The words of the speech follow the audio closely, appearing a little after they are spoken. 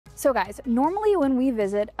So guys, normally when we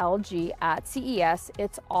visit LG at CES,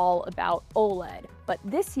 it's all about OLED. But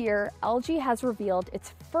this year, LG has revealed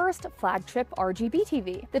its first flagship RGB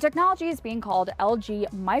TV. The technology is being called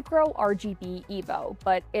LG Micro RGB Evo,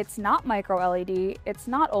 but it's not micro LED, it's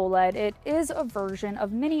not OLED, it is a version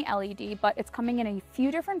of Mini LED, but it's coming in a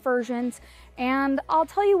few different versions, and I'll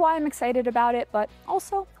tell you why I'm excited about it, but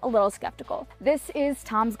also a little skeptical. This is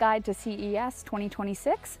Tom's Guide to CES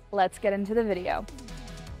 2026. Let's get into the video.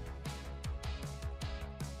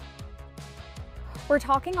 We're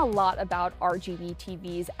talking a lot about RGB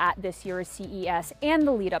TVs at this year's CES and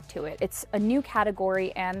the lead up to it. It's a new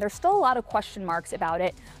category and there's still a lot of question marks about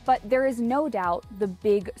it, but there is no doubt the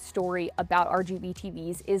big story about RGB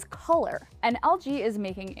TVs is color. And LG is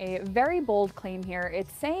making a very bold claim here.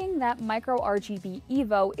 It's saying that Micro RGB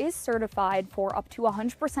Evo is certified for up to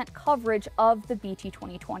 100% coverage of the BT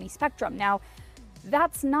 2020 spectrum. Now,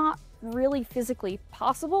 that's not really physically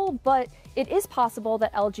possible, but it is possible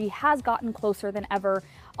that LG has gotten closer than ever.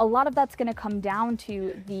 A lot of that's going to come down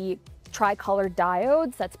to the tricolor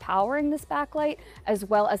diodes that's powering this backlight, as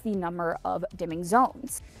well as the number of dimming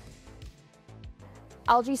zones.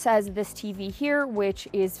 LG says this TV here, which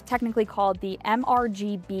is technically called the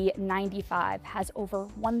MRGB 95, has over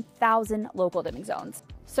 1,000 local dimming zones.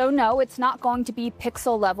 So no, it's not going to be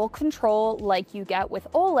pixel level control like you get with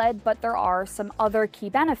OLED, but there are some other key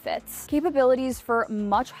benefits. Capabilities for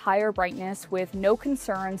much higher brightness with no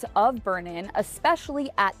concerns of burn-in, especially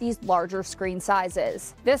at these larger screen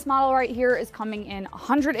sizes. This model right here is coming in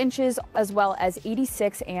 100 inches as well as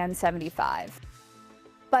 86 and 75.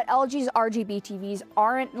 But LG's RGB TVs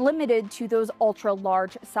aren't limited to those ultra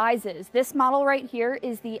large sizes. This model right here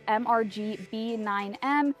is the MRGB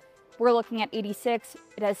 9M. We're looking at 86,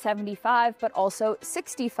 it has 75, but also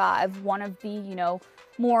 65, one of the,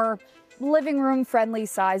 more living room friendly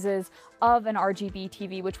sizes of an RGB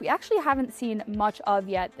TV, which we actually haven't seen much of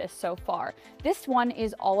yet so far. This one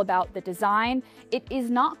is all about the design. It is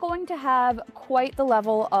not going to have quite the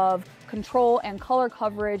level of control and color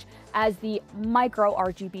coverage as the Micro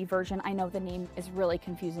RGB version. I know the name is really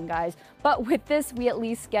confusing, guys, but with this, we at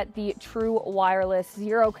least get the true wireless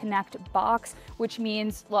Zero Connect box, which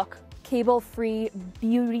means, look, cable-free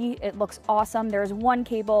beauty. It looks awesome. There's one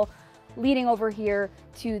cable leading over here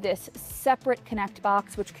to this separate connect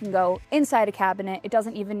box, which can go inside a cabinet. It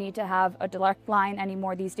doesn't even need to have a direct line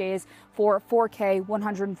anymore these days for 4K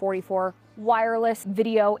 144 wireless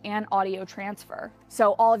video and audio transfer.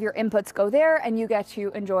 So all of your inputs go there and you get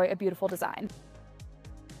to enjoy a beautiful design.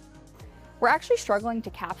 We're actually struggling to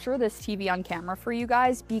capture this TV on camera for you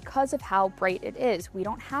guys because of how bright it is. We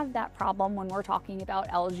don't have that problem when we're talking about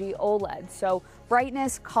LG OLED. So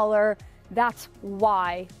brightness, color, that's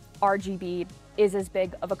why RGB is as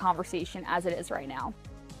big of a conversation as it is right now.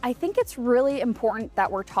 I think it's really important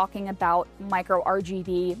that we're talking about Micro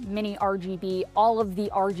RGB, Mini RGB, all of the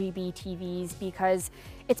RGB TVs, because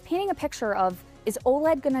it's painting a picture of, is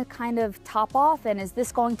OLED going to kind of top off, and is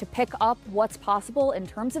this going to pick up what's possible in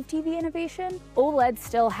terms of TV innovation? OLED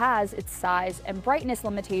still has its size and brightness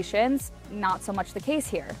limitations, not so much the case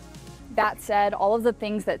here. That said, all of the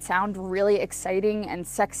things that sound really exciting and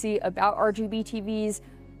sexy about RGB TVs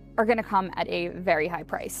are going to come at a very high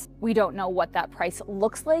price. We don't know what that price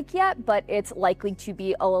looks like yet, but it's likely to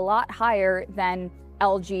be a lot higher than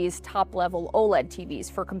LG's top-level OLED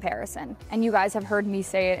TVs for comparison. And you guys have heard me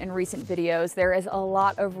say it in recent videos, there is a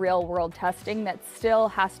lot of real-world testing that still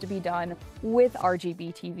has to be done with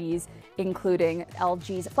RGB TVs, including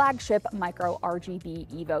LG's flagship Micro RGB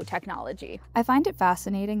Evo technology. I find it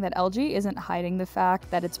fascinating that LG isn't hiding the fact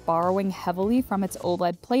that it's borrowing heavily from its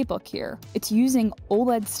OLED playbook here. It's using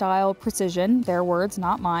OLED-style precision, their words,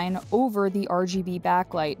 not mine, over the RGB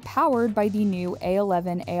backlight, powered by the new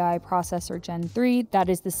A11 AI processor Gen 3. That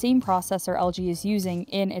is the same processor LG is using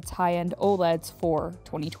in its high-end OLEDs for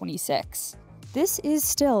 2026. This is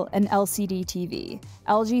still an LCD TV.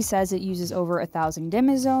 LG says it uses over 1,000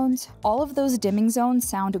 dimming zones. All of those dimming zones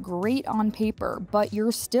sound great on paper, but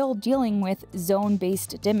you're still dealing with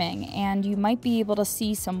zone-based dimming, and you might be able to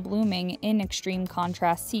see some blooming in extreme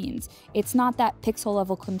contrast scenes. It's not that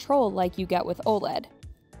pixel-level control like you get with OLED.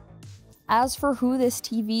 As for who this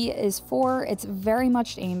TV is for, it's very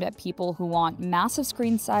much aimed at people who want massive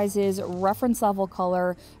screen sizes, reference level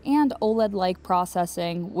color, and OLED-like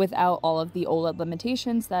processing without all of the OLED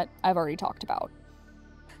limitations that I've already talked about.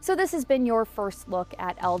 So this has been your first look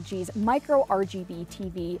at LG's Micro RGB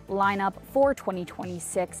TV lineup for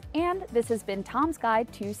 2026, and this has been Tom's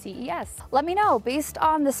Guide to CES. Let me know, based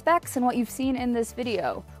on the specs and what you've seen in this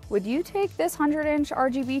video, Would you take this 100-inch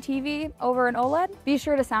RGB TV over an OLED? Be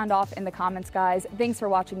sure to sound off in the comments, guys. Thanks for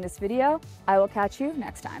watching this video. I will catch you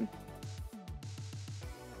next time.